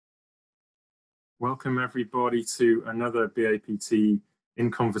Welcome everybody to another BAPT in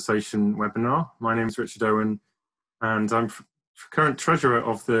Conversation webinar. My name is Richard Owen and I'm current treasurer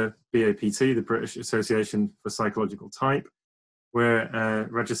of the BAPT, the British Association for Psychological Type. We're a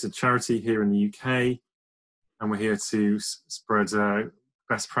registered charity here in the UK and we're here to spread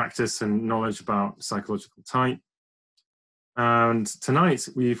best practice and knowledge about psychological type. And tonight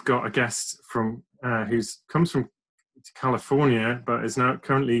we've got a guest from who comes from California but is now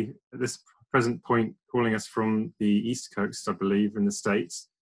currently at this present point calling us from the East Coast, I believe, in the States.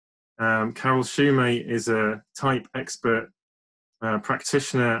 Carol Shumate is a type expert,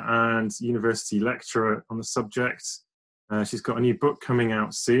 practitioner and university lecturer on the subject. She's got a new book coming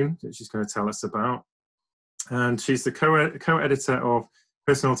out soon that she's going to tell us about. And she's the co-editor of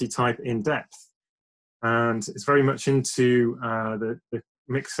Personality Type in Depth. And is very much into the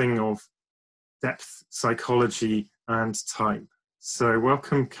mixing of depth psychology and type. So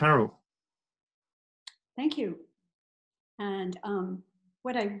welcome, Carol. Thank you. And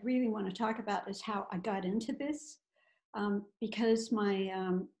what I really want to talk about is how I got into this, because my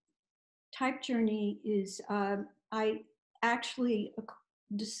type journey is, I actually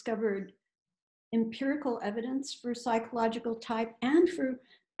discovered empirical evidence for psychological type and for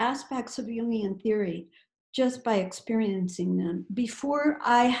aspects of Jungian theory just by experiencing them. Before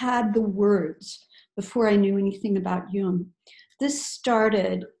I had the words, before I knew anything about Jung, this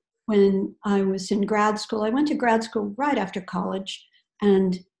started when I was in grad school. I went to grad school right after college,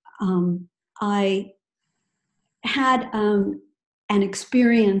 and I had an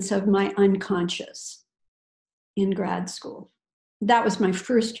experience of my unconscious in grad school. That was my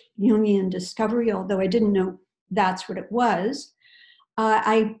first Jungian discovery, although I didn't know that's what it was.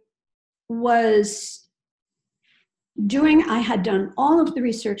 I had done all of the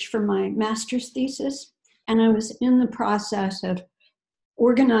research for my master's thesis, and I was in the process of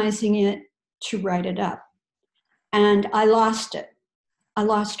organizing it to write it up. And I lost it. I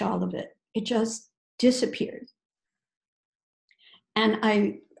lost all of it. It just disappeared. And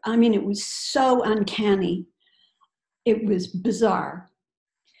I mean, it was so uncanny. It was bizarre.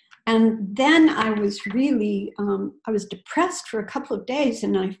 And then I was really, I was depressed for a couple of days,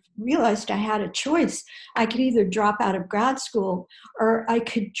 and I realized I had a choice. I could either drop out of grad school or I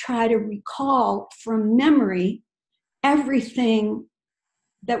could try to recall from memory everything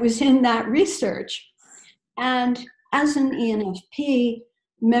that was in that research. And as an ENFP,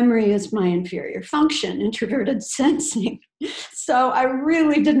 memory is my inferior function, introverted sensing. So I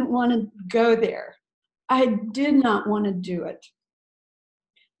really didn't want to go there. I did not want to do it.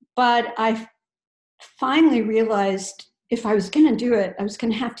 But I finally realized if I was going to do it, I was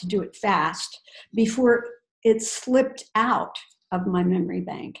going to have to do it fast before it slipped out of my memory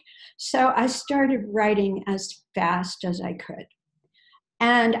bank. So I started writing as fast as I could.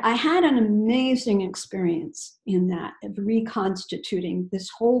 And I had an amazing experience in that, of reconstituting this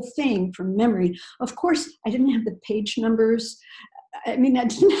whole thing from memory. Of course, I didn't have the page numbers. I mean, I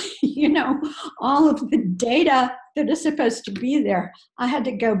didn't, all of the data that is supposed to be there. I had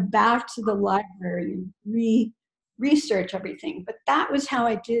to go back to the library and research everything. But that was how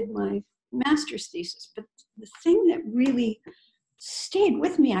I did my master's thesis. But the thing that really stayed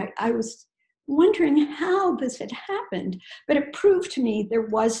with me, I was wondering how this had happened, but it proved to me there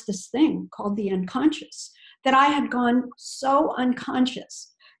was this thing called the unconscious, that I had gone so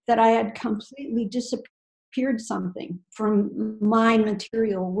unconscious that I had completely disappeared something from my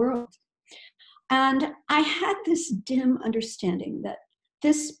material world. And I had this dim understanding that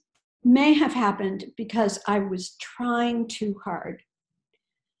this may have happened because I was trying too hard.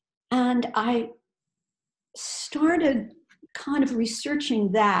 And I started kind of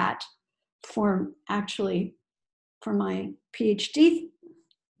researching that for my PhD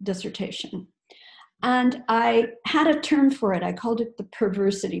dissertation. And I had a term for it. I called it the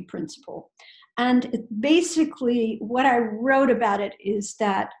perversity principle. And basically what I wrote about it is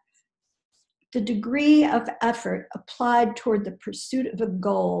that the degree of effort applied toward the pursuit of a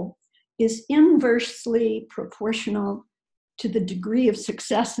goal is inversely proportional to the degree of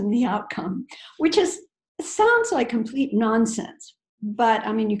success in the outcome, which sounds like complete nonsense. But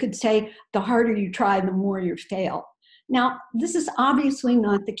I mean, you could say the harder you try, the more you fail. Now, this is obviously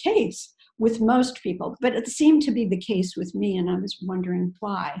not the case with most people, but it seemed to be the case with me, and I was wondering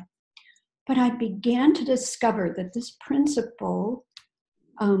why. But I began to discover that this principle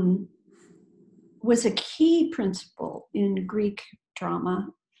was a key principle in Greek drama,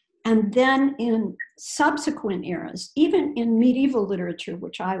 and then in subsequent eras, even in medieval literature,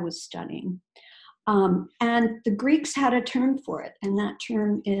 which I was studying. And the Greeks had a term for it, and that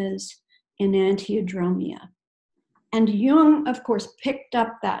term is enantiodromia. And Jung, of course, picked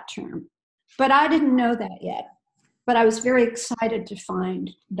up that term But I didn't know that yet. But I was very excited to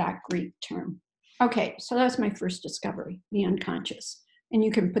find that Greek term. Okay, so that was my first discovery, the unconscious. And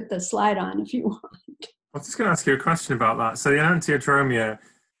you can put the slide on if you want. I was just going to ask you a question about that. So the enantiodromia,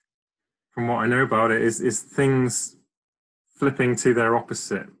 from what I know about it, is things flipping to their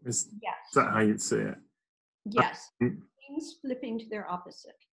opposite. Is that how you'd see it? Yes, things flipping to their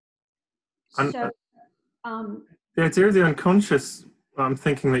opposite. And, so the idea of the unconscious, I'm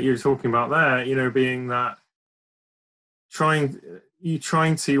thinking that you're talking about there, you know, being that trying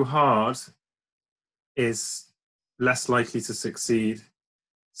too hard is less likely to succeed.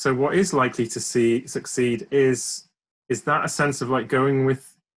 So what is likely to succeed is that a sense of like going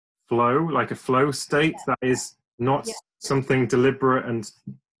with flow, like a flow state that is not something deliberate and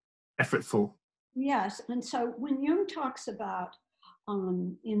effortful. Yes, and so when Jung talks about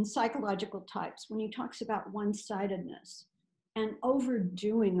in psychological types, when he talks about one-sidedness and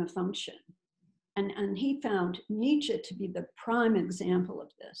overdoing a function, and he found Nietzsche to be the prime example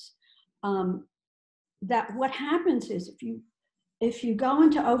of this, that what happens is if you go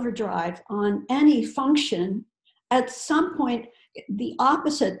into overdrive on any function, at some point, the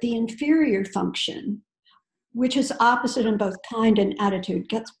opposite, the inferior function, which is opposite in both kind and attitude,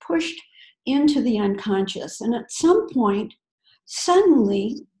 gets pushed into the unconscious. And at some point,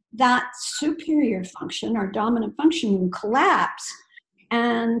 suddenly that superior function or dominant function will collapse,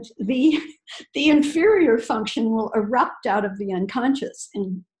 and the inferior function will erupt out of the unconscious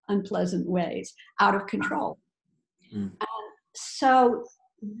in unpleasant ways, out of control. And so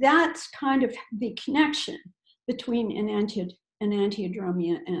that's kind of the connection between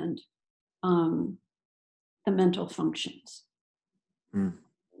enantiodromia and the mental functions.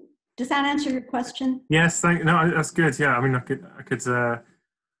 Does that answer your question? Yes, no, that's good. Yeah, I mean, I could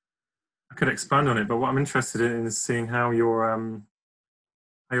expand on it, but what I'm interested in is seeing how your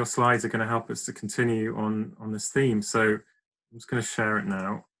slides are going to help us to continue on this theme. So I'm just going to share it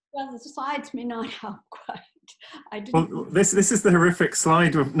now. Well, the slides may not help quite. Well, this is the horrific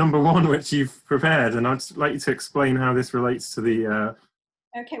slide of number 1, which you've prepared, and I'd just like you to explain how this relates to the.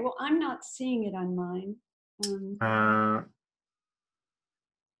 Okay, well, I'm not seeing it on mine.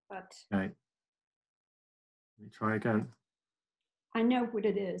 But okay. Let me try again. I know what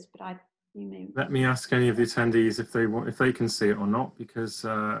it is, but you may. Let me ask any of the attendees if they can see it or not, because.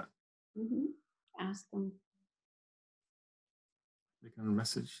 Ask them. They can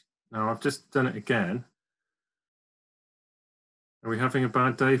message. Now I've just done it again. Are we having a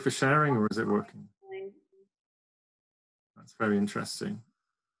bad day for sharing, or is it working? That's very interesting.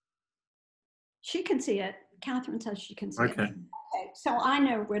 She can see it. Catherine says she can see it. Okay. So I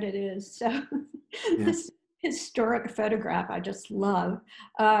know what it is. So this historic photograph I just love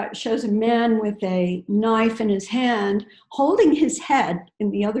shows a man with a knife in his hand, holding his head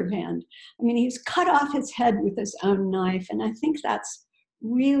in the other hand. I mean, he's cut off his head with his own knife. And I think that's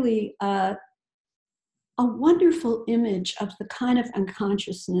really a wonderful image of the kind of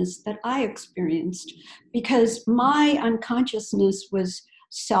unconsciousness that I experienced, because my unconsciousness was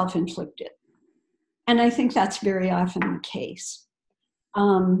self-inflicted. And I think that's very often the case.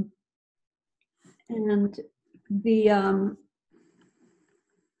 And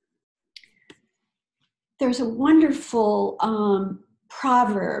there's a wonderful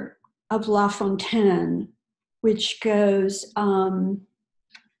proverb of La Fontaine, which goes,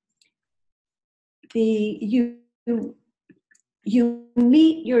 you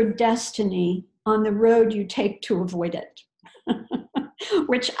meet your destiny on the road you take to avoid it,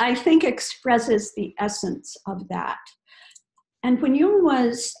 which I think expresses the essence of that. And when Jung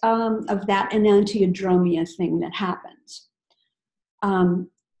was of that enantiodromia thing that happens,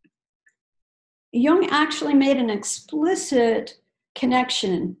 Jung actually made an explicit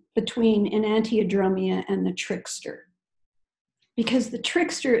connection between enantiodromia and the trickster, because the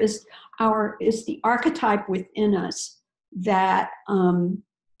trickster is the archetype within us that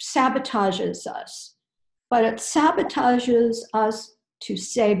sabotages us, but it sabotages us to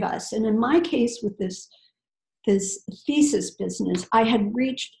save us. And in my case with this thesis business, I had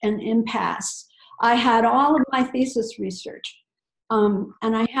reached an impasse. I had all of my thesis research, and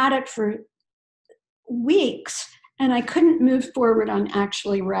I had it for weeks, and I couldn't move forward on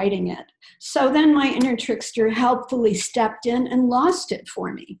actually writing it. So then my inner trickster helpfully stepped in and lost it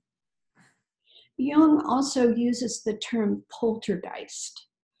for me. Jung also uses the term poltergeist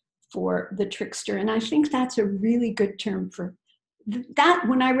for the trickster, and I think that's a really good term for that.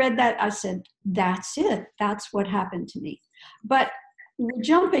 When I read that, I said, that's it. That's what happened to me. But we're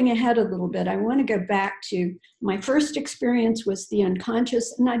jumping ahead a little bit. I want to go back to my first experience was the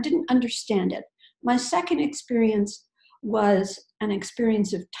unconscious, and I didn't understand it. My second experience was an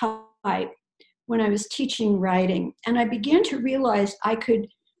experience of type, when I was teaching writing. And I began to realize I could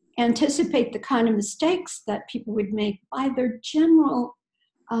anticipate the kind of mistakes that people would make by their general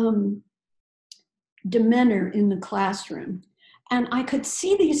demeanor in the classroom. And I could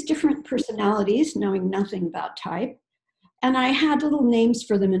see these different personalities, knowing nothing about type. And I had little names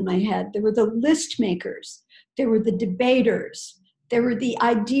for them in my head. There were the list makers, there were the debaters, there were the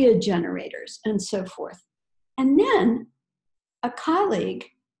idea generators, and so forth. And then a colleague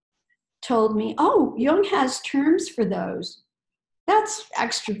told me, oh, Jung has terms for those. That's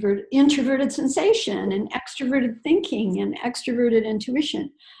extrovert, introverted sensation and extroverted thinking and extroverted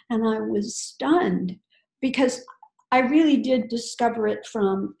intuition. And I was stunned because I really did discover it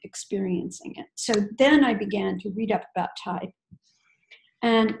from experiencing it. So then I began to read up about type.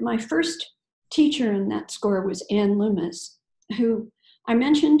 And my first teacher in that score was Ann Loomis, who I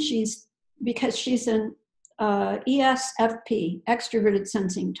mentioned because she's an ESFP, extroverted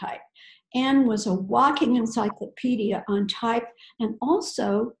sensing type. Anne was a walking encyclopedia on type and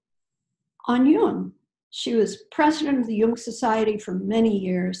also on Jung. She was president of the Jung Society for many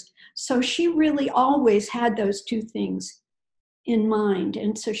years. So she really always had those two things in mind.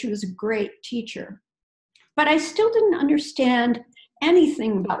 And so she was a great teacher. But I still didn't understand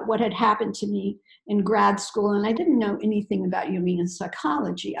anything about what had happened to me in grad school. And I didn't know anything about Jungian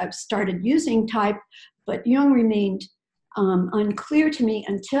psychology. I've started using type, but Jung remained unclear to me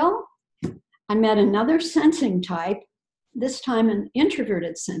until I met another sensing type, this time an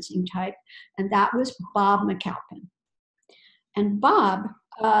introverted sensing type, and that was Bob McAlpin. And Bob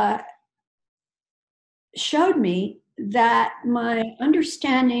showed me that my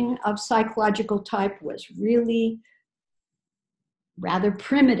understanding of psychological type was really rather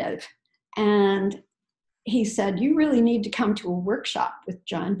primitive. And he said, you really need to come to a workshop with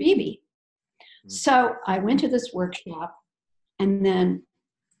John Beebe. So I went to this workshop, and then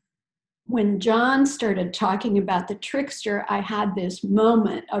when John started talking about the trickster, I had this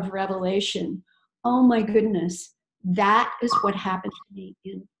moment of revelation. Oh my goodness, that is what happened to me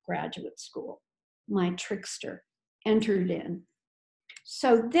in graduate school. My trickster entered in.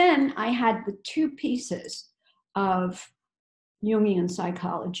 So then I had the two pieces of Jungian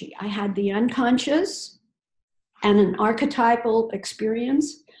psychology. I had the unconscious and an archetypal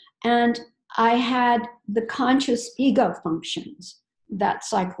experience, and I had the conscious ego functions that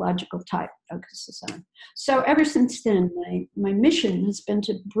psychological type focuses on. So ever since then, my mission has been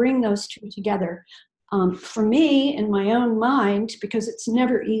to bring those two together for me in my own mind, because it's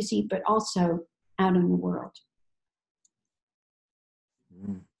never easy, but also out in the world.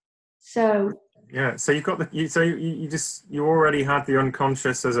 So yeah, so you've got you already had the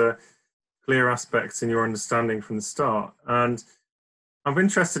unconscious as a clear aspect in your understanding from the start, and I'm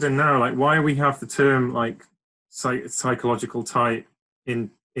interested in now, like, why we have the term like psychological type in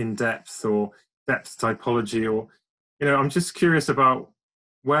depth or depth typology, or I'm just curious about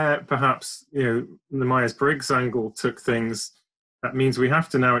where perhaps the Myers-Briggs angle took things. That means we have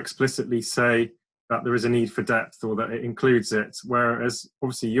to now explicitly say that there is a need for depth, or that it includes it, whereas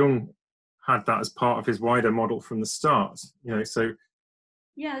obviously Jung had that as part of his wider model from the start. So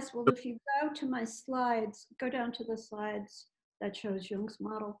yes, well, if you go to my slides, go down to the slides that shows Jung's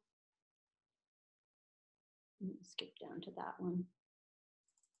model. Let me skip down to that one.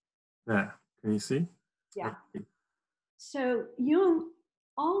 There, can you see? Yeah. So Jung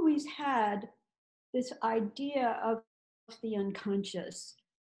always had this idea of the unconscious,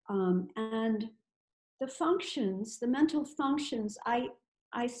 and the functions, the mental functions, I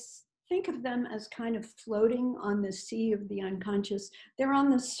think of them as kind of floating on the sea of the unconscious. They're on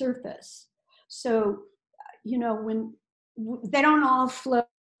the surface. So, when they don't all float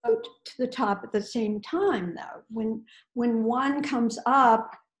to the top at the same time, though. When one comes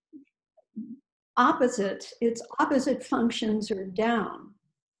up, its opposite functions are down.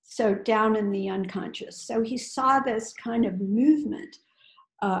 So down in the unconscious. So he saw this kind of movement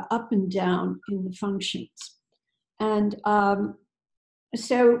up and down in the functions. And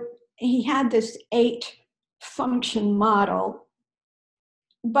so he had this 8-function model,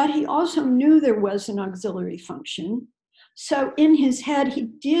 but he also knew there was an auxiliary function. So in his head, he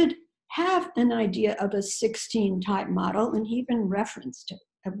did have an idea of a 16-type model, and he even referenced it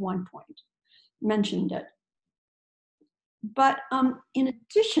at one point, mentioned it. But in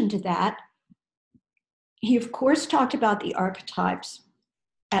addition to that, he of course talked about the archetypes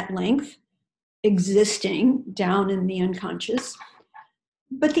at length, existing down in the unconscious.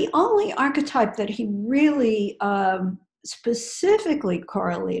 But the only archetype that he really specifically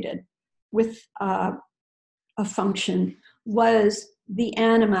correlated with a function was the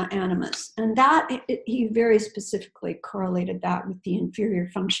anima animus. And that, he very specifically correlated that with the inferior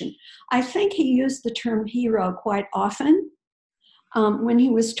function. I think he used the term hero quite often when he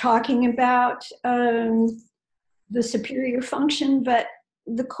was talking about the superior function, but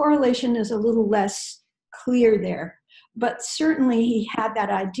the correlation is a little less clear there. But certainly he had that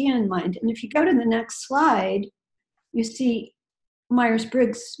idea in mind. And if you go to the next slide, you see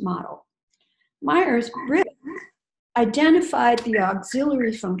Myers-Briggs model. Myers-Briggs identified the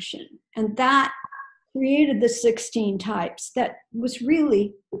auxiliary function, and that created the 16 types. That was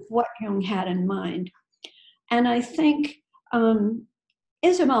really what Jung had in mind. And I think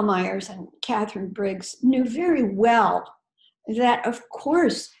Isabel Myers and Catherine Briggs knew very well that, of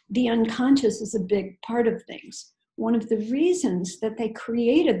course, the unconscious is a big part of things. One of the reasons that they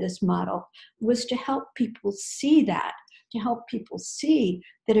created this model was to help people see that, to help people see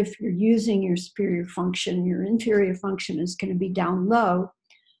that if you're using your superior function, your inferior function is going to be down low,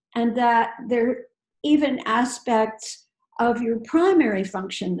 and that there are even aspects of your primary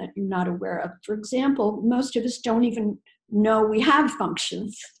function that you're not aware of. For example, most of us don't even know we have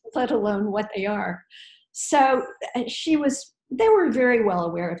functions, let alone what they are. So they were very well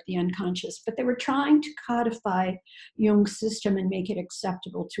aware of the unconscious, but they were trying to codify Jung's system and make it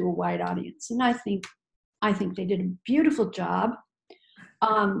acceptable to a wide audience. And I think they did a beautiful job.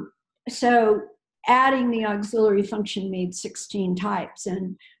 So adding the auxiliary function made 16 types.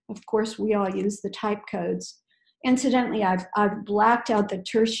 And of course, we all use the type codes. Incidentally, I've blacked out the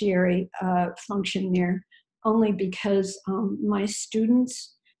tertiary function there only because my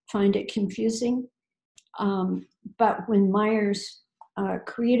students find it confusing. But when Myers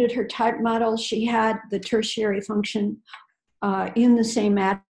created her type model, she had the tertiary function in the same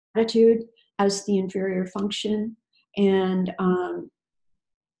attitude as the inferior function. And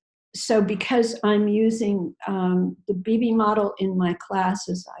so because I'm using the BB model in my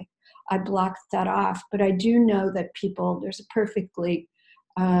classes, I blocked that off. But I do know that there's a perfectly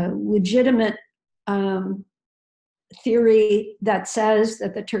legitimate theory that says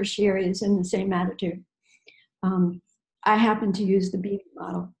that the tertiary is in the same attitude. I happen to use the BB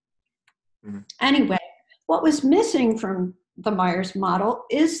model. Mm-hmm. Anyway, what was missing from the Myers model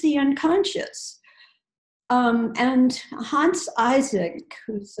is the unconscious. And Hans Isaac,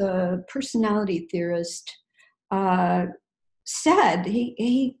 who's a personality theorist, said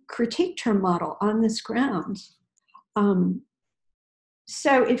he critiqued her model on this ground.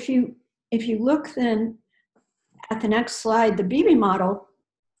 So if you look then at the next slide, the BB model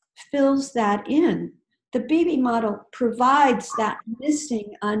fills that in. The BB model provides that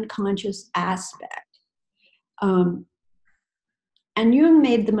missing unconscious aspect. And Jung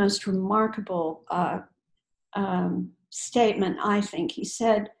made the most remarkable statement, I think. He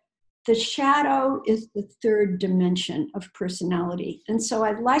said, the shadow is the third dimension of personality. And so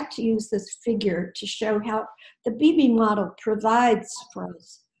I'd like to use this figure to show how the BB model provides for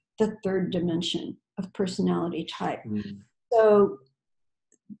us the third dimension of personality type. Mm. So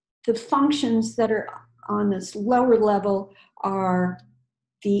the functions that are on this lower level are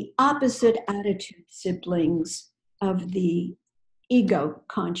the opposite attitude siblings of the ego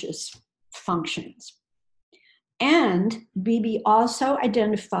conscious functions. And BB also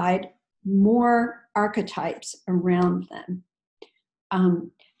identified more archetypes around them.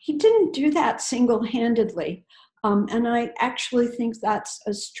 He didn't do that single-handedly. And I actually think that's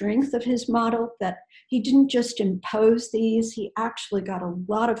a strength of his model, that he didn't just impose these, he actually got a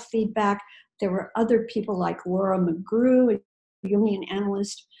lot of feedback. There were other people like Laura McGrew, a Jungian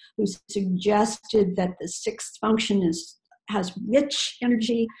analyst, who suggested that the sixth function has rich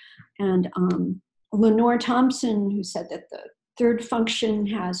energy, and Lenore Thompson, who said that the third function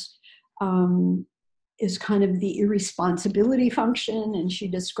is kind of the irresponsibility function, and she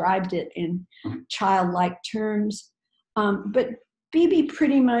described it in childlike terms. But BB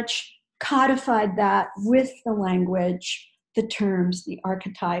pretty much codified that with the language, the terms, the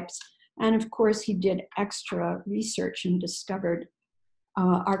archetypes, and of course he did extra research and discovered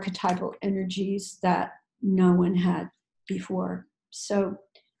archetypal energies that no one had before. So,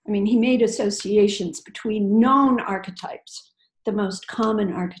 I mean, he made associations between known archetypes, the most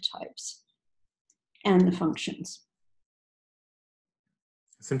common archetypes, and the functions.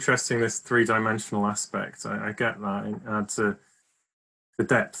 It's interesting, this three-dimensional aspect. I get that. It adds the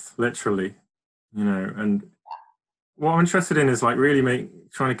depth, literally, and what I'm interested in is like really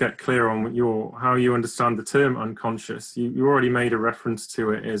trying to get clear on how you understand the term unconscious. You already made a reference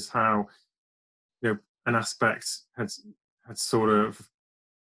to it as how, an aspect had sort of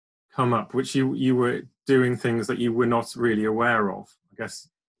come up, which you were doing things that you were not really aware of, I guess,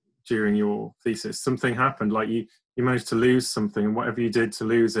 during your thesis. Something happened, like you managed to lose something, and whatever you did to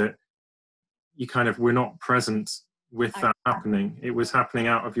lose it, you kind of were not present with that happening. It was happening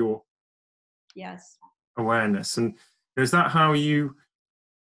out of your awareness. And is that how you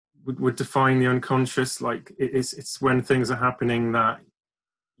would define the unconscious? Like it's when things are happening that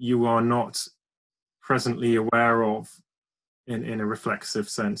you are not presently aware of in a reflexive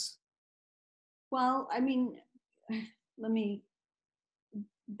sense? Well, I mean,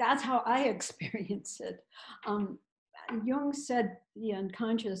 that's how I experience it. Jung said the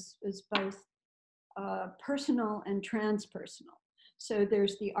unconscious is both personal and transpersonal. So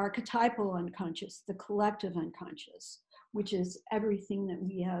there's the archetypal unconscious, the collective unconscious, which is everything that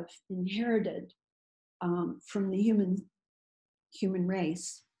we have inherited from the human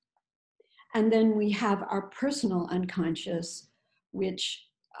race. And then we have our personal unconscious, which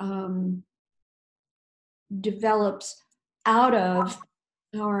develops out of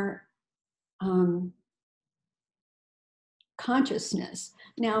our consciousness.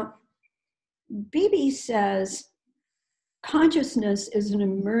 Now, Beebe says consciousness is an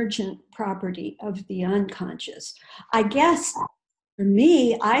emergent property of the unconscious. I guess for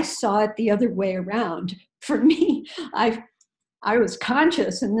me, I saw it the other way around. For me, I was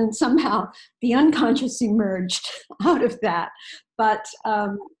conscious, and then somehow the unconscious emerged out of that. But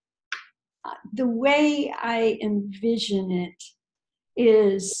the way I envision it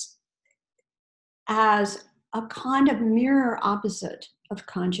is as a kind of mirror opposite of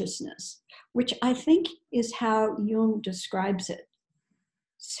consciousness, which I think is how Jung describes it.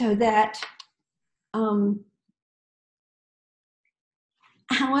 So that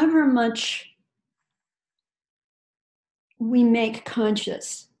however much we make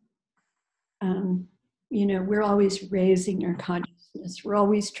conscious, we're always raising our consciousness. We're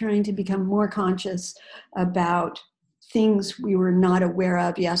always trying to become more conscious about things we were not aware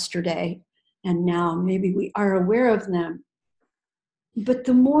of yesterday, and now maybe we are aware of them. But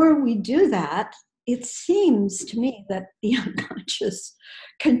the more we do that, it seems to me that the unconscious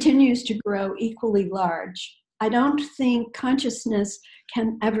continues to grow equally large. I don't think consciousness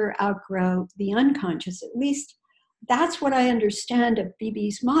can ever outgrow the unconscious. At least that's what I understand of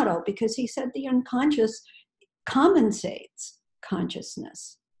Beebe's model, because he said the unconscious compensates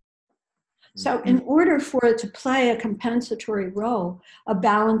consciousness. So in order for it to play a compensatory role, a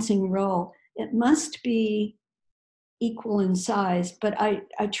balancing role, it must be equal in size. But I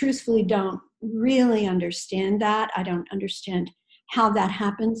truthfully don't really understand that. I don't understand how that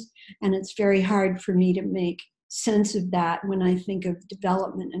happens. And it's very hard for me to make sense of that when I think of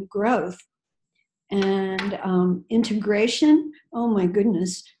development and growth. And integration, oh my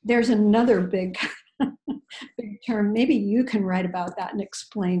goodness, there's another big term. Maybe you can write about that and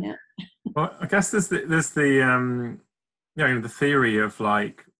explain it. Well, I guess there's the theory of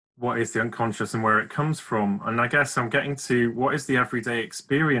like what is the unconscious and where it comes from, and I guess I'm getting to what is the everyday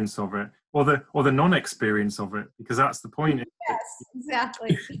experience of it, or the non-experience of it, because that's the point. Yes,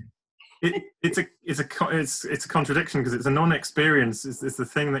 exactly. It's a contradiction, because it's a non-experience. It's the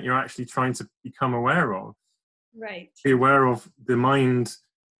thing that you're actually trying to become aware of. Right. Be aware of the mind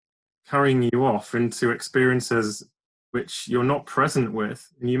carrying you off into experiences which you're not present with,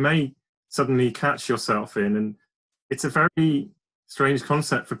 and you may suddenly catch yourself in. And it's a very strange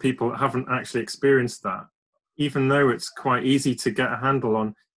concept for people that haven't actually experienced that, even though it's quite easy to get a handle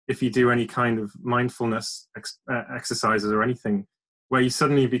on if you do any kind of mindfulness exercises or anything, where you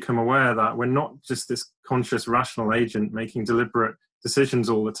suddenly become aware that we're not just this conscious, rational agent making deliberate decisions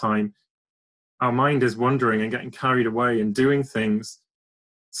all the time. Our mind is wandering and getting carried away and doing things,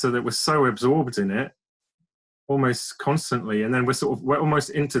 so that we're so absorbed in it almost constantly. And then we're almost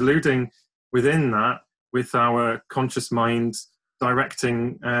interluding within that with our conscious mind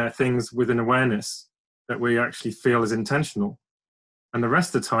directing things with an awareness that we actually feel is intentional. And the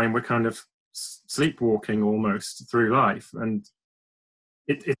rest of the time, we're kind of sleepwalking almost through life. And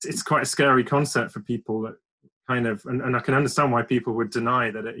it's quite a scary concept for people that kind of, and I can understand why people would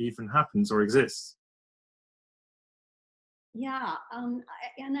deny that it even happens or exists. Yeah,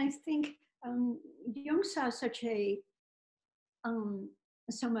 and I think Jung saw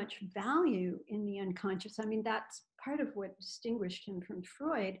so much value in the unconscious. I mean, that's part of what distinguished him from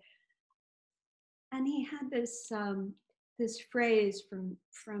Freud. And he had this phrase from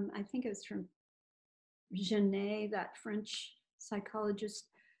I think it was from Genet, that French psychologist,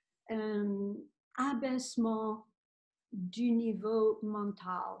 abaissement du niveau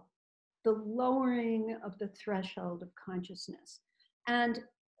mental, the lowering of the threshold of consciousness. And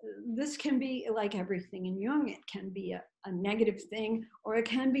this can be like everything in Jung. It can be a negative thing, or it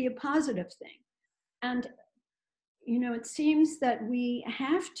can be a positive thing. And you know, it seems that we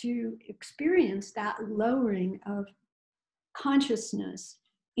have to experience that lowering of consciousness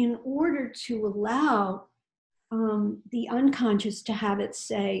in order to allow the unconscious to have its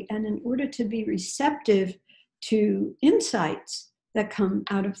say, and in order to be receptive to insights that come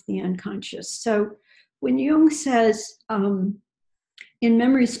out of the unconscious. So when Jung says in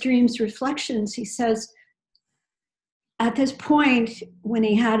Memory Streams Reflections, he says, at this point, when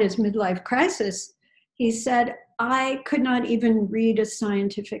he had his midlife crisis, he said, I could not even read a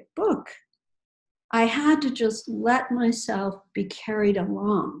scientific book. I had to just let myself be carried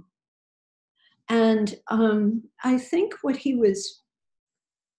along. And I think what he was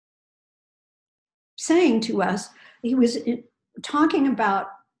saying to us, he was talking about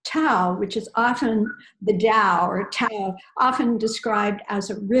Tao, which is often the Tao, or Tao, often described as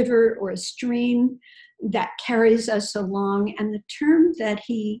a river or a stream that carries us along. And the term that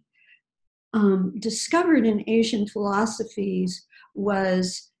he discovered in Asian philosophies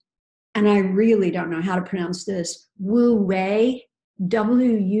was, and I really don't know how to pronounce this, Wu Wei,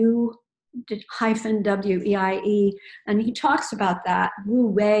 W-U-WEIE. And he talks about that, Wu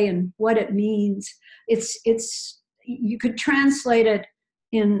Wei, and what it means. It's you could translate it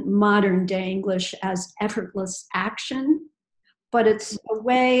in modern day English as effortless action, but it's a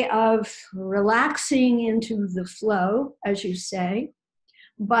way of relaxing into the flow, as you say,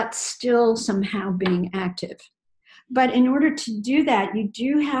 but still somehow being active. But in order to do that, you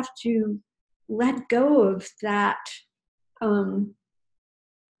do have to let go of that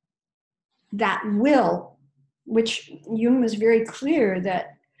that will, which Jung was very clear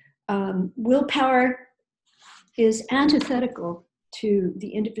that willpower is antithetical to the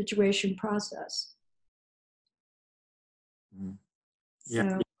individuation process. Yeah,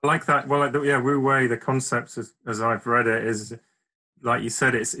 so, I like that. Well, yeah, Wu Wei, the concept, as I've read it, is, like you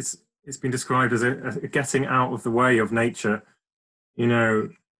said, it's been described as a getting out of the way of nature. You know,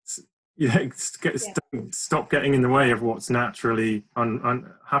 stop getting in the way of what's naturally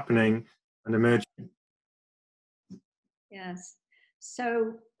happening and emerging. Yes.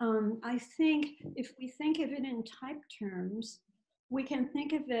 So I think if we think of it in type terms, we can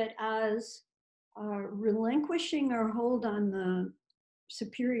think of it as relinquishing our hold on the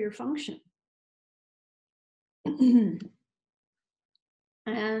superior function.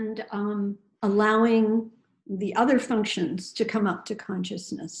 And allowing the other functions to come up to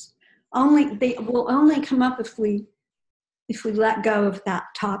consciousness. They will only come up if we let go of that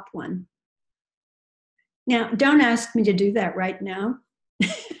top one. Now, don't ask me to do that right now.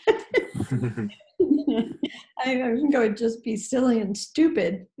 I'm going to just be silly and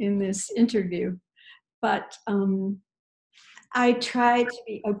stupid in this interview. But I try to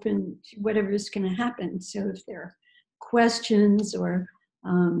be open to whatever is going to happen. So if there are questions or,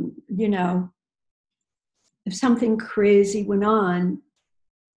 you know, if something crazy went on,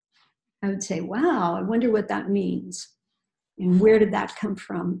 I would say, wow, I wonder what that means. And where did that come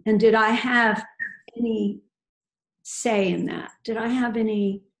from? And did I have any say in that? Did I have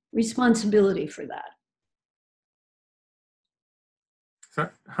any responsibility for that? So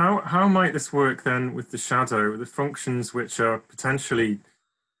how might this work then with the shadow, the functions which are potentially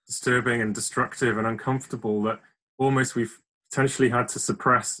disturbing and destructive and uncomfortable that almost we've potentially had to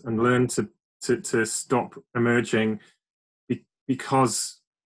suppress and learn to stop emerging because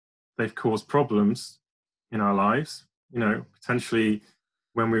they've caused problems in our lives, you know, potentially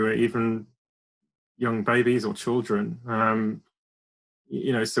when we were even young babies or children,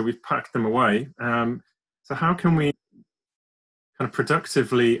 you know, so we've packed them away. So how can we kind of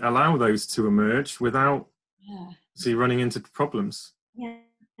productively allow those to emerge without running into problems? Yeah,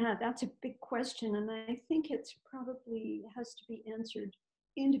 that's a big question. And I think it's probably has to be answered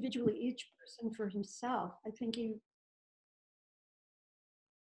individually, each person for himself. I think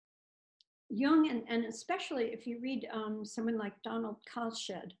Jung, and especially if you read someone like Donald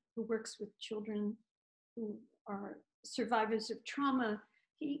Kalshed, who works with children who are survivors of trauma,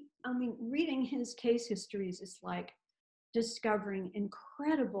 reading his case histories is like discovering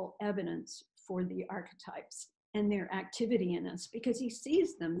incredible evidence for the archetypes and their activity in us, because he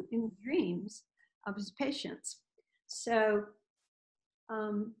sees them in dreams of his patients. So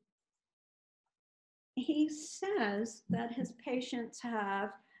he says that his patients have,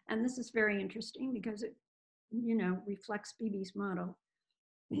 and this is very interesting because it, you know, reflects Beebe's model,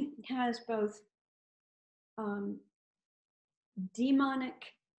 has both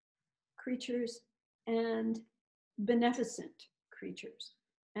demonic creatures and beneficent creatures.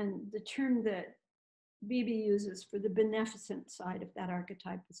 And the term that Beebe uses for the beneficent side of that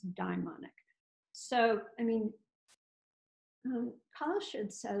archetype is daimonic. So, I mean,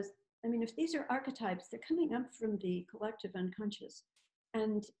 Kalshed says I mean, if these are archetypes, they're coming up from the collective unconscious.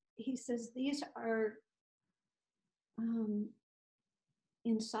 And he says these are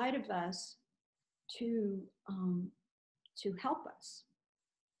inside of us to help us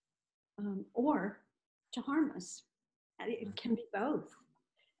or to harm us. It can be both.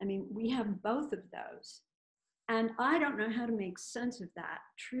 I mean, we have both of those. And I don't know how to make sense of that,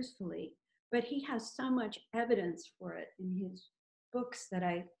 truthfully, but he has so much evidence for it in his books that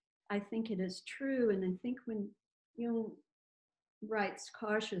I think it is true. And I think when Jung writes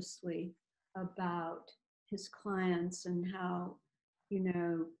cautiously about his clients and how, you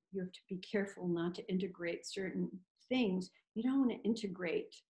have to be careful not to integrate certain things. You don't want to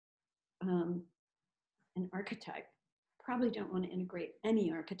integrate an archetype. Probably don't want to integrate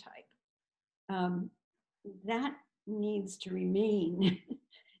any archetype. That needs to remain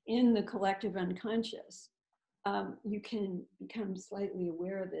in the collective unconscious. You can become slightly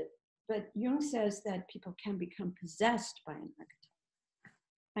aware of it, but Jung says that people can become possessed by an archetype.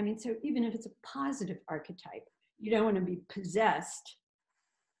 I mean, so even if it's a positive archetype, you don't want to be possessed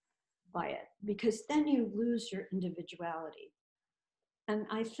by it, because then you lose your individuality. And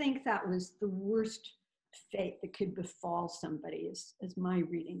I think that was the worst fate that could befall somebody, as my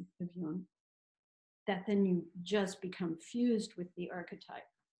reading of Jung, that then you just become fused with the archetype.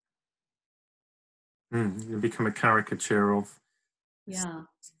 You become a caricature of. Yeah.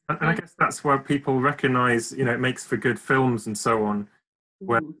 And I guess that's where people recognize, it makes for good films and so on,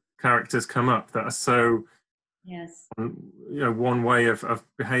 where characters come up that are so, yes, one way of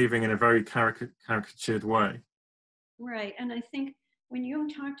behaving in a very caricatured way. Right. And I think when Jung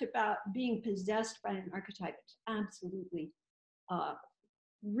talked about being possessed by an archetype, it's absolutely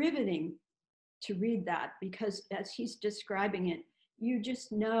riveting to read that, because as he's describing it, you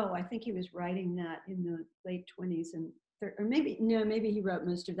just know. I think he was writing that in the late 20s or maybe he wrote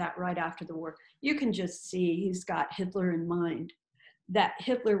most of that right after the war. You can just see he's got Hitler in mind, that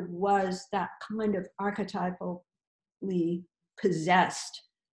Hitler was that kind of archetypally possessed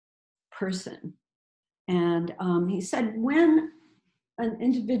person. And he said when an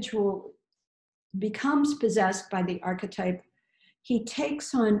individual becomes possessed by the archetype, he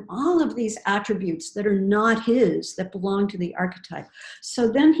takes on all of these attributes that are not his, that belong to the archetype.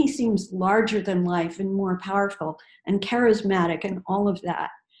 So then he seems larger than life and more powerful and charismatic and all of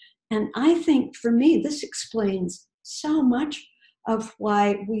that. And I think for me, this explains so much of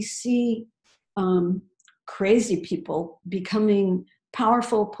why we see crazy people becoming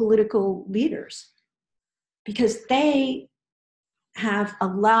powerful political leaders, because they have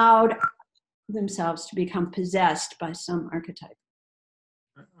allowed themselves to become possessed by some archetype.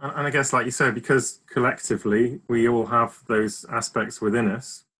 And I guess, like you said, because collectively we all have those aspects within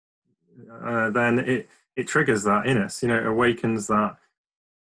us, then it triggers that in us, it awakens that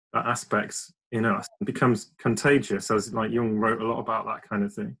aspects in us, and becomes contagious, as like Jung wrote a lot about that kind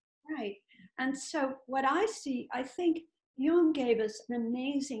of thing. Right. And so what I see, I think Jung gave us an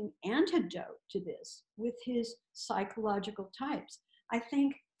amazing antidote to this with his psychological types. I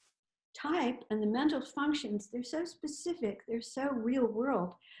think type and the mental functions, they're so specific, they're so real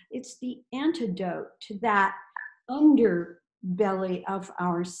world. It's the antidote to that underbelly of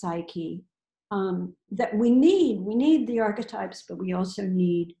our psyche that we need. We need the archetypes, but we also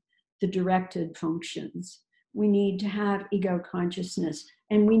need the directed functions. We need to have ego consciousness,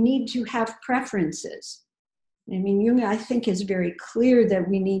 and we need to have preferences. I mean, Jung, I think, is very clear that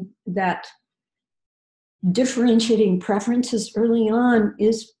we need that. Differentiating preferences early on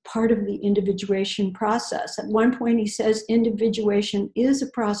is part of the individuation process. At one point, he says individuation is a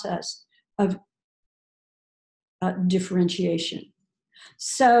process of differentiation.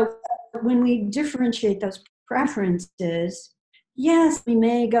 So when we differentiate those preferences, yes, we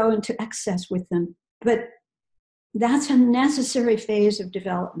may go into excess with them, but that's a necessary phase of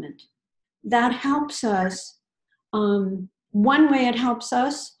development. That helps us. One way it helps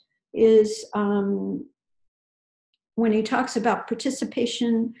us is when he talks about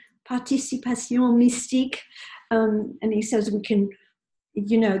participation mystique, and he says we can,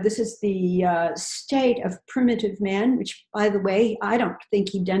 this is the state of primitive man, which, by the way, I don't think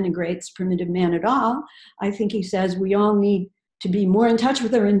he denigrates primitive man at all. I think he says we all need to be more in touch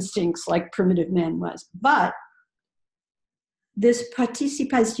with our instincts like primitive man was. But this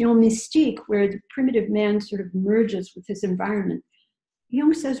participation mystique, where the primitive man sort of merges with his environment,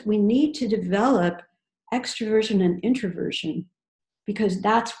 Jung says we need to develop extroversion and introversion, because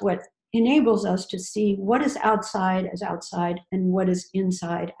that's what enables us to see what is outside as outside and what is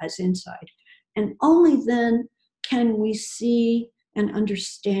inside as inside. And only then can we see and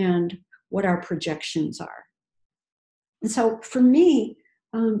understand what our projections are. And so for me,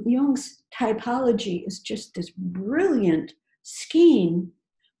 Jung's typology is just this brilliant scheme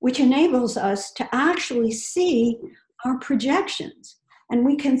which enables us to actually see our projections. And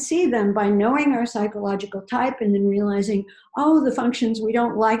we can see them by knowing our psychological type and then realizing, oh, the functions we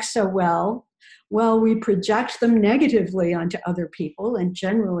don't like so well, we project them negatively onto other people, and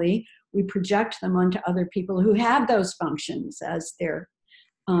generally we project them onto other people who have those functions as they're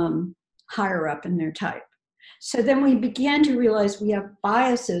higher up in their type. So then we began to realize we have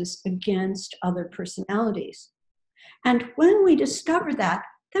biases against other personalities. And when we discover that,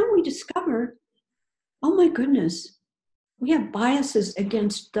 then we discover, oh my goodness, we have biases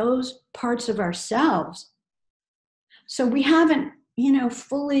against those parts of ourselves. So we haven't,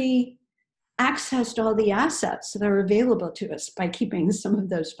 fully accessed all the assets that are available to us by keeping some of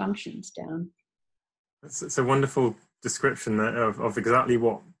those functions down. It's a wonderful description of exactly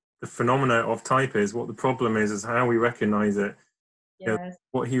what the phenomena of type is, what the problem is how we recognize it. Yes.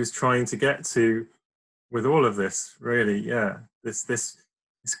 What he was trying to get to with all of this, really, this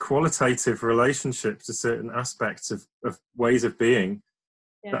qualitative relationship to certain aspects of ways of being,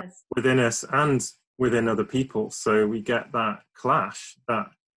 yes, within us and within other people. So we get that clash,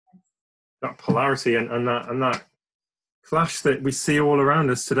 that polarity, and that clash that we see all around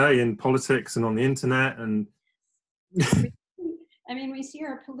us today in politics and on the internet. And I mean, we see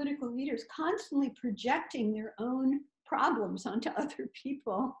our political leaders constantly projecting their own problems onto other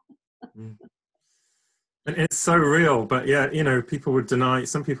people. And it's so real, but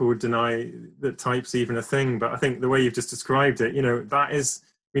some people would deny that type's even a thing. But I think the way you've just described it,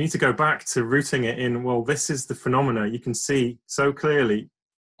 we need to go back to rooting it in, well, this is the phenomena you can see so clearly,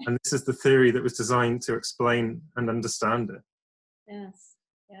 and this is the theory that was designed to explain and understand it. Yes,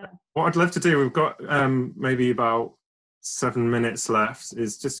 yeah. What I'd love to do, we've got maybe about 7 minutes left,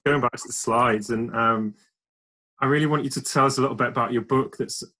 is just going back to the slides, and I really want you to tell us a little bit about your book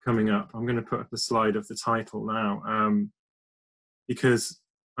that's coming up. I'm going to put up a slide of the title now, because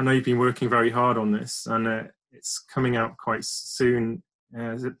I know you've been working very hard on this, and it's coming out quite soon.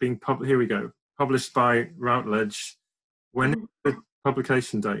 Is it being Here we go. Published by Routledge. When is the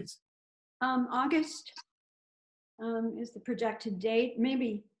publication date? August is the projected date.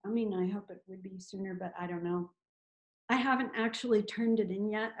 Maybe, I hope it would be sooner, but I don't know. I haven't actually turned it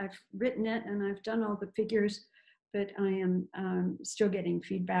in yet. I've written it and I've done all the figures, but I am still getting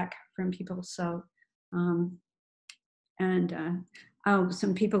feedback from people. So, some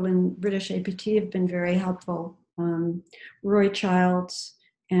people in British APT have been very helpful. Roy Childs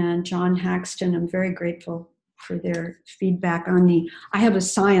and John Haxton, I'm very grateful for their feedback on I have a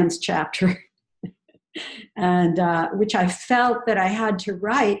science chapter, and which I felt that I had to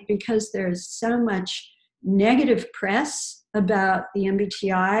write because there's so much negative press about the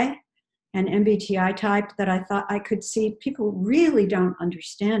MBTI and MBTI type that I thought I could see people really don't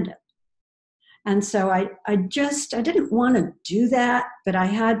understand it. And so I didn't want to do that, but I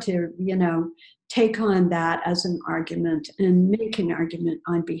had to, take on that as an argument and make an argument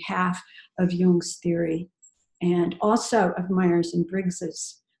on behalf of Jung's theory and also of Myers and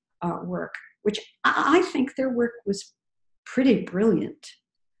Briggs's work, which I think their work was pretty brilliant.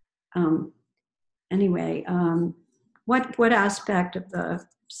 Anyway, what aspect of the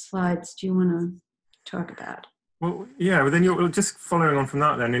slides do you want to talk about? Well, yeah, well, then you're just following on from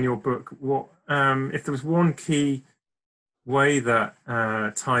that. Then, in your book, what if there was one key way that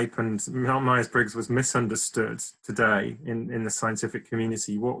type and Myers-Briggs was misunderstood today in the scientific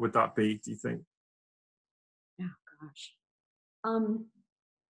community, what would that be? Do you think? Oh gosh.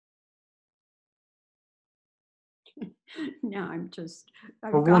 No, I'm just.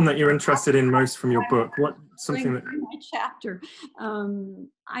 Well, one that you're interested in most from your book. What something that my chapter.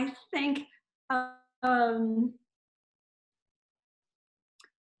 I think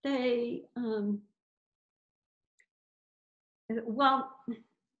they. Well,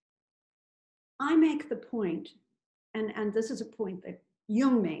 I make the point, and this is a point that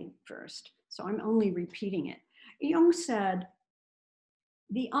Jung made first, so I'm only repeating it. Jung said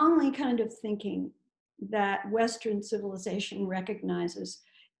the only kind of thinking that Western civilization recognizes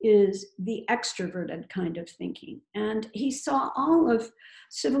is the extroverted kind of thinking. And he saw all of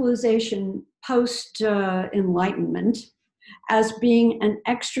civilization post-Enlightenment as being an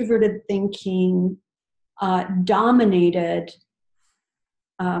extroverted thinking, dominated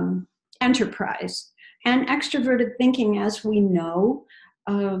enterprise. And extroverted thinking, as we know,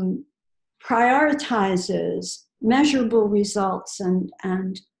 prioritizes measurable results and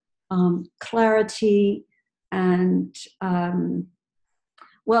clarity and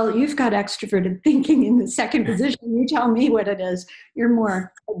well, you've got extroverted thinking in the second position. You tell me what it is. You're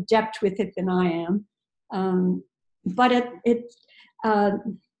more adept with it than I am. But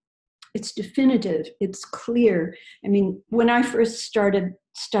it's definitive, it's clear. I mean, when I first started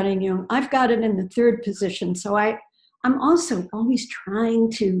studying Jung, I've got it in the third position. So I'm also always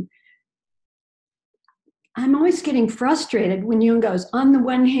I'm always getting frustrated when Jung goes, on the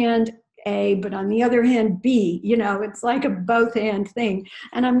one hand, A, but on the other hand, B. You know, it's like a both and thing.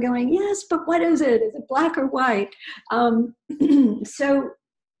 And I'm going, yes, but what is it? Is it black or white? So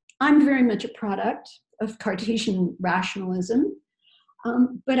I'm very much a product of Cartesian rationalism.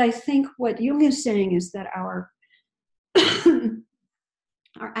 But I think what Jung is saying is that our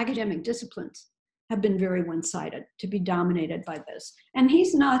academic disciplines have been very one-sided, to be dominated by this. And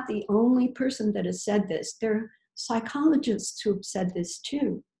he's not the only person that has said this. There are psychologists who have said this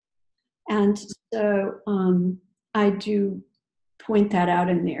too. And so I do point that out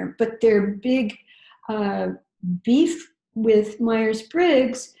in there. But their big beef with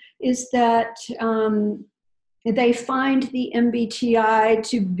Myers-Briggs is that they find the MBTI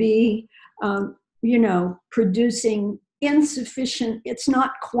to be, producing insufficient, it's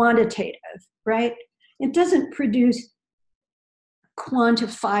not quantitative, right? It doesn't produce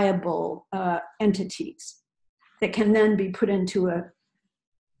quantifiable entities that can then be put into a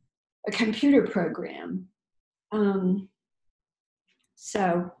computer program.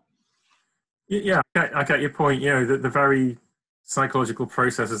 So. Yeah, I get your point. You know, that the very psychological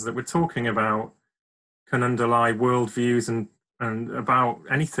processes that we're talking about can underlie worldviews and about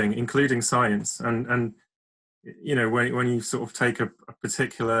anything, including science. And you know, when you sort of take a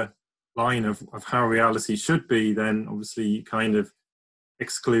particular line of how reality should be, then obviously you kind of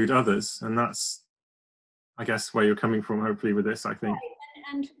exclude others. And that's, I guess, where you're coming from, hopefully, with this, I think. Right.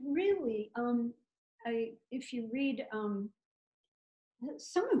 And really, if you read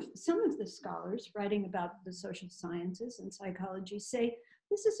some of the scholars writing about the social sciences and psychology say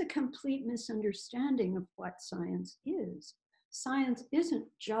this is a complete misunderstanding of what science is. Science isn't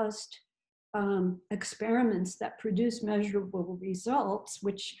just experiments that produce measurable results,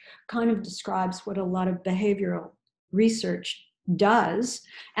 which kind of describes what a lot of behavioral research does.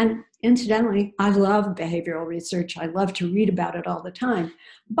 And incidentally, I love behavioral research. I love to read about it all the time.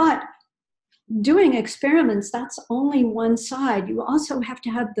 But doing experiments, that's only one side. You also have to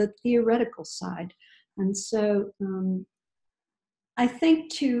have the theoretical side. And so I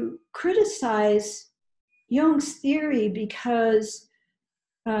think to criticize Jung's theory because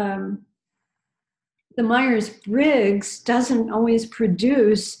the Myers-Briggs doesn't always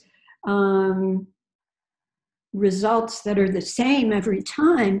produce results that are the same every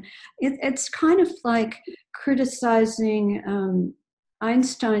time, it's kind of like criticizing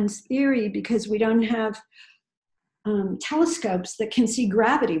Einstein's theory because we don't have telescopes that can see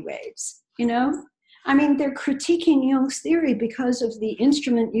gravity waves, you know? I mean, they're critiquing Jung's theory because of the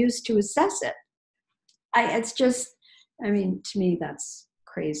instrument used to assess it. It's just, I mean, to me, that's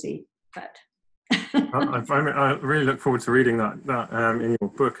crazy, but. I really look forward to reading that in your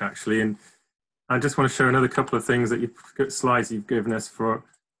book, actually. And I just want to show another couple of things that you've got, slides you've given us for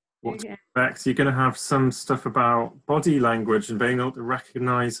what to expect. You're going to have some stuff about body language and being able to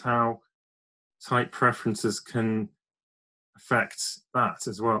recognize how type preferences can affect that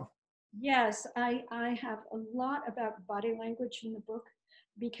as well. Yes, I have a lot about body language in the book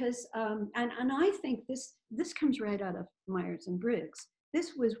because, and I think this comes right out of Myers and Briggs.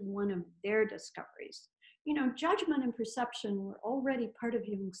 This was one of their discoveries. You know, judgment and perception were already part of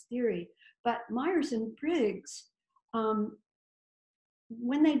Jung's theory, but Myers and Briggs,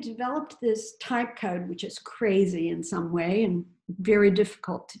 when they developed this type code, which is crazy in some way and very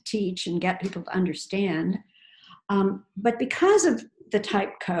difficult to teach and get people to understand, but because of the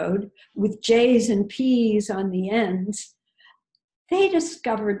type code with J's and P's on the ends, they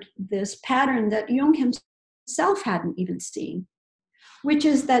discovered this pattern that Jung himself hadn't even seen, which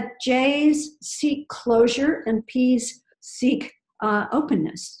is that J's seek closure and P's seek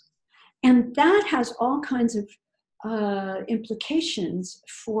openness. And that has all kinds of implications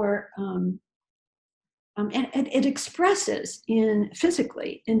for, and it expresses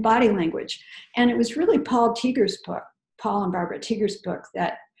physically in body language. And it was really Paul and Barbara Teeger's book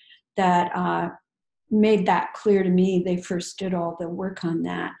that made that clear to me. They first did all the work on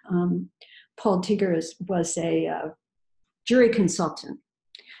that. Paul Teeger was a jury consultant,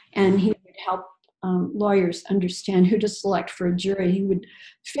 and he would help lawyers understand who to select for a jury. He would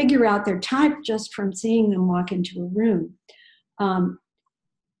figure out their type just from seeing them walk into a room.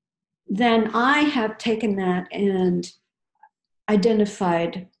 Then I have taken that and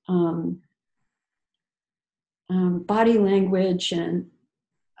identified body language and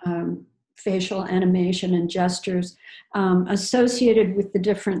facial animation and gestures associated with the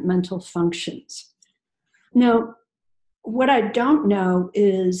different mental functions. Now, what I don't know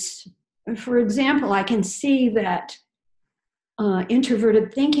is, for example, I can see that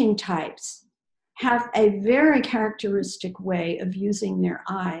introverted thinking types have a very characteristic way of using their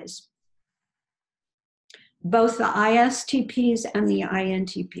eyes, both the ISTPs and the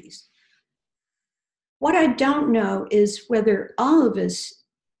INTPs. What I don't know is whether all of us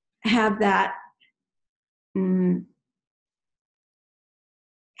have that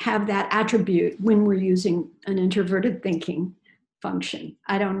attribute when we're using an introverted thinking function.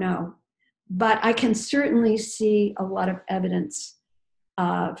 I don't know. But I can certainly see a lot of evidence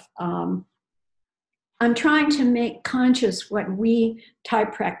of, I'm trying to make conscious what we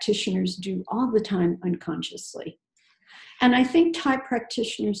type practitioners do all the time unconsciously. And I think type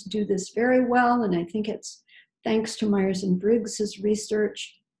practitioners do this very well, and I think it's thanks to Myers and Briggs's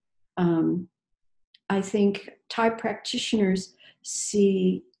research. I think type practitioners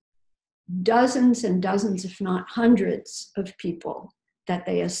see dozens and dozens, if not hundreds, of people that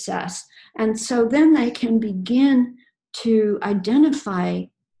they assess. And so then they can begin to identify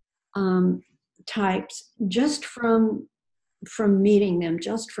types just from meeting them,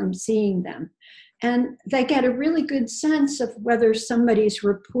 just from seeing them. And they get a really good sense of whether somebody's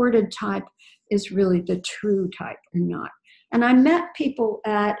reported type is really the true type or not. And I met people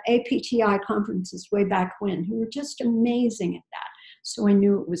at APTI conferences way back when who were just amazing at that. So I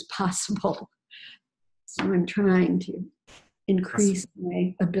knew it was possible. So I'm trying to increase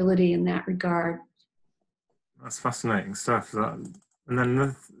my ability in that regard. That's fascinating stuff. And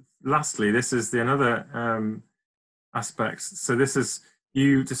then lastly, this is another aspect. So this is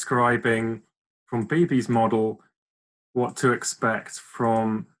you describing from Beebe's model what to expect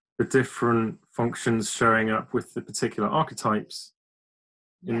from the different functions showing up with the particular archetypes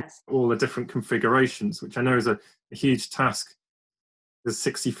in Yes. all the different configurations, which I know is a huge task. There's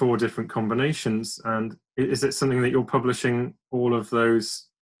 64 different combinations. And is it something that you're publishing all of those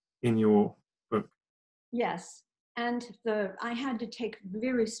in your book? Yes. And I had to take a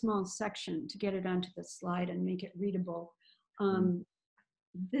very small section to get it onto the slide and make it readable. The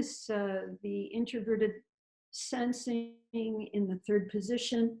introverted sensing in the third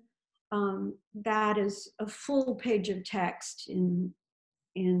position, that is a full page of text in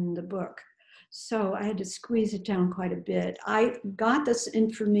the book. So I had to squeeze it down quite a bit. I got this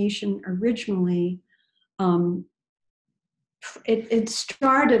information originally. It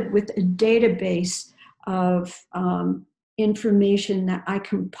started with a database of information that I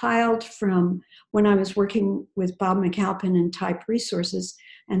compiled from when I was working with Bob McAlpin in Type Resources.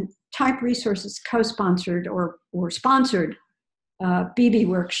 And Type Resources co-sponsored or sponsored BB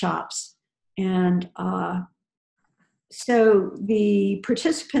workshops. And so the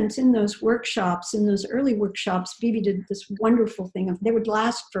participants in those workshops, in those early workshops, BB did this wonderful thing. They would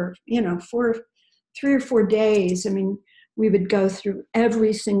last for, 3 or 4 days. I mean, we would go through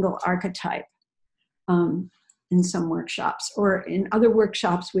every single archetype in some workshops, or in other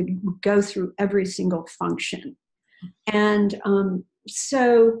workshops, we'd go through every single function. And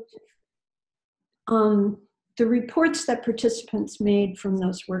the reports that participants made from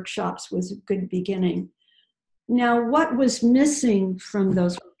those workshops was a good beginning. Now, what was missing from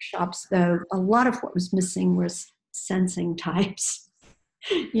those workshops, though, a lot of what was missing was sensing types.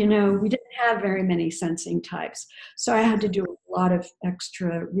 We didn't have very many sensing types. So I had to do a lot of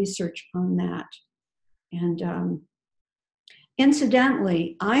extra research on that. And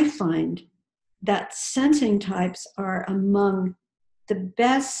incidentally, I find that sensing types are among the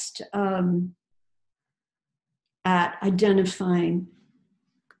best at identifying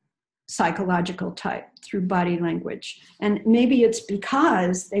psychological type through body language. And maybe it's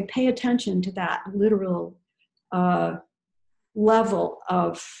because they pay attention to that literal level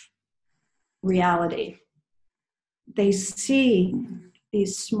of reality. They see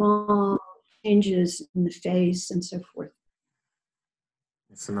these small changes in the face and so forth.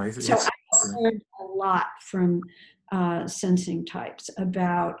 It's amazing. So I learned a lot from sensing types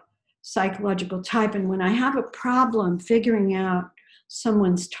about psychological type. And when I have a problem figuring out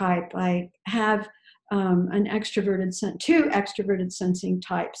someone's type, I have two extroverted sensing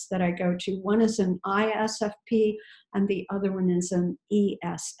types that I go to. One is an ISFP and the other one is an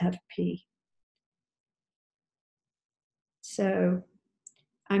ESFP. So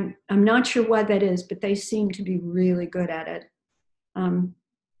I'm not sure why that is, but they seem to be really good at it.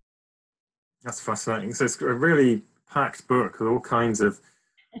 That's fascinating. So it's a really packed book with all kinds of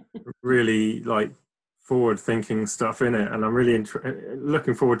really forward-thinking stuff in it, and I'm really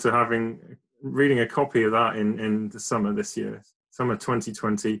looking forward to reading a copy of that in the summer this year, summer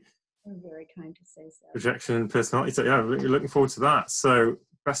 2020. You're very kind to say so. Projection and personality. So yeah, we're looking forward to that. So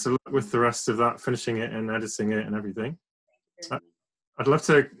best of luck with the rest of that, finishing it and editing it and everything. very much. I'd love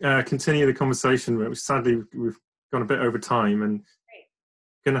to continue the conversation, but sadly we've gone a bit over time and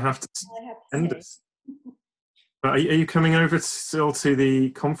going to have to end this. But are you coming over still to the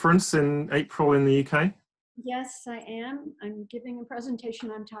conference in April in the UK? Yes, I am. I'm giving a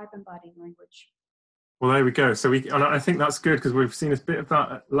presentation on type and body language. Well, there we go. So and I think that's good because we've seen a bit of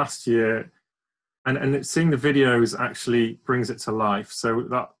that last year, and seeing the videos actually brings it to life. So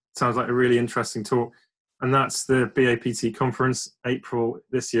that sounds like a really interesting talk. And that's the BAPT conference, April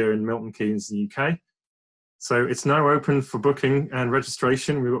this year in Milton Keynes, the UK. So it's now open for booking and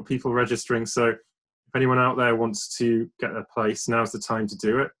registration. We've got people registering. So if anyone out there wants to get a place, now's the time to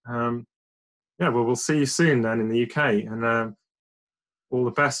do it. Yeah, well, we'll see you soon then in the UK. And all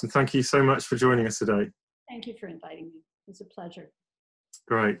the best. And thank you so much for joining us today. Thank you for inviting me. It was a pleasure.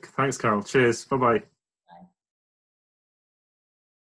 Great. Thanks, Carol. Cheers. Bye-bye.